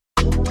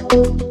Oh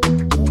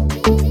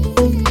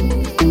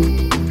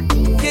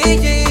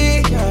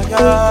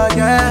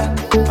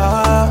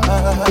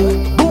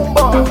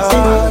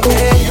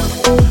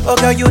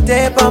girl, you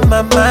deep on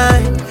my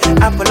mind.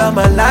 Apple of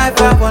my life,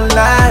 I won't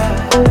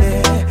lie.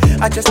 Yeah.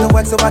 I just don't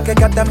work so I can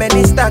get that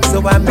many stacks,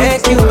 so I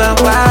make you my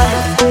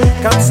wife.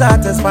 Come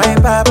satisfy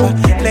papa.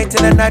 Late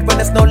in the night when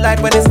there's no light,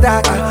 when it's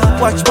darker.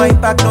 Watch my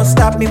back, don't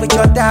stop me with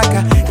your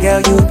dagger.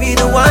 Girl, you be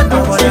the one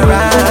I wanna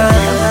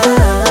ride.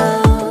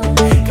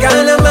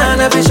 Kind of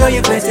man, I be show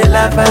you plenty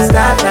life and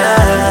stop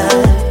now.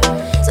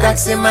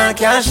 Taxi man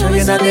can't show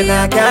you nothing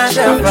I can't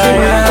show for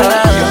you.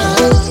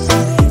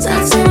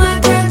 Taxi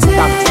man can't take.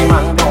 Taxi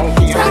man don't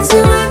care.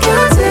 Taxi man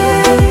can't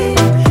take.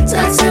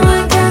 Taxi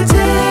man can't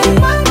take.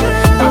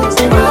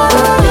 Taxi man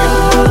don't care.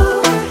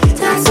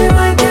 Taxi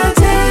man can't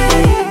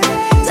take.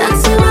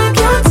 Taxi man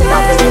can't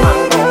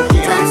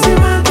take. Taxi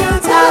man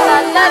can't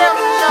take.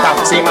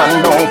 Taxi man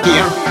don't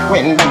care.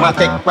 When them a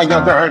take for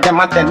your girl, them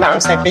a tell her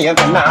say fear,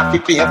 them not fi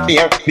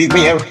fear.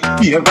 Beware,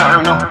 fear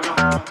her no.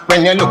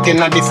 When you're looking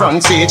at the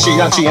front seat, she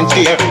a change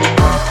gear.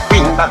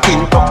 Window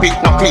tint up, it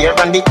no clear,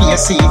 and the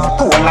AC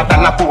cooler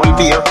than a pool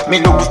beer.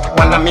 Me lose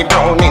one of me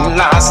browning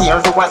last year.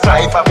 Do a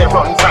drive of a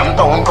run from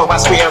town go a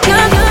square.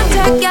 Can't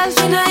contact girl,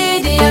 she no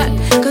idiot.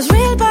 Cause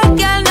real bad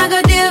girl not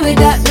go deal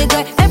with that. Me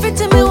got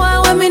everything me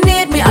want when me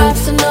need me off.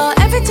 So no,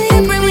 everything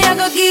you bring me I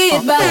go give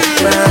it back.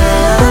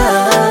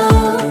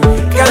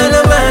 Kind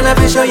of man, I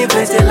be show you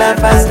plenty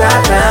life I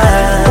start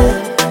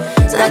now.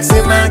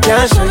 Taxi man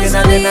can't show you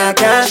nothing I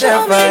can't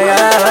show for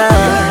you.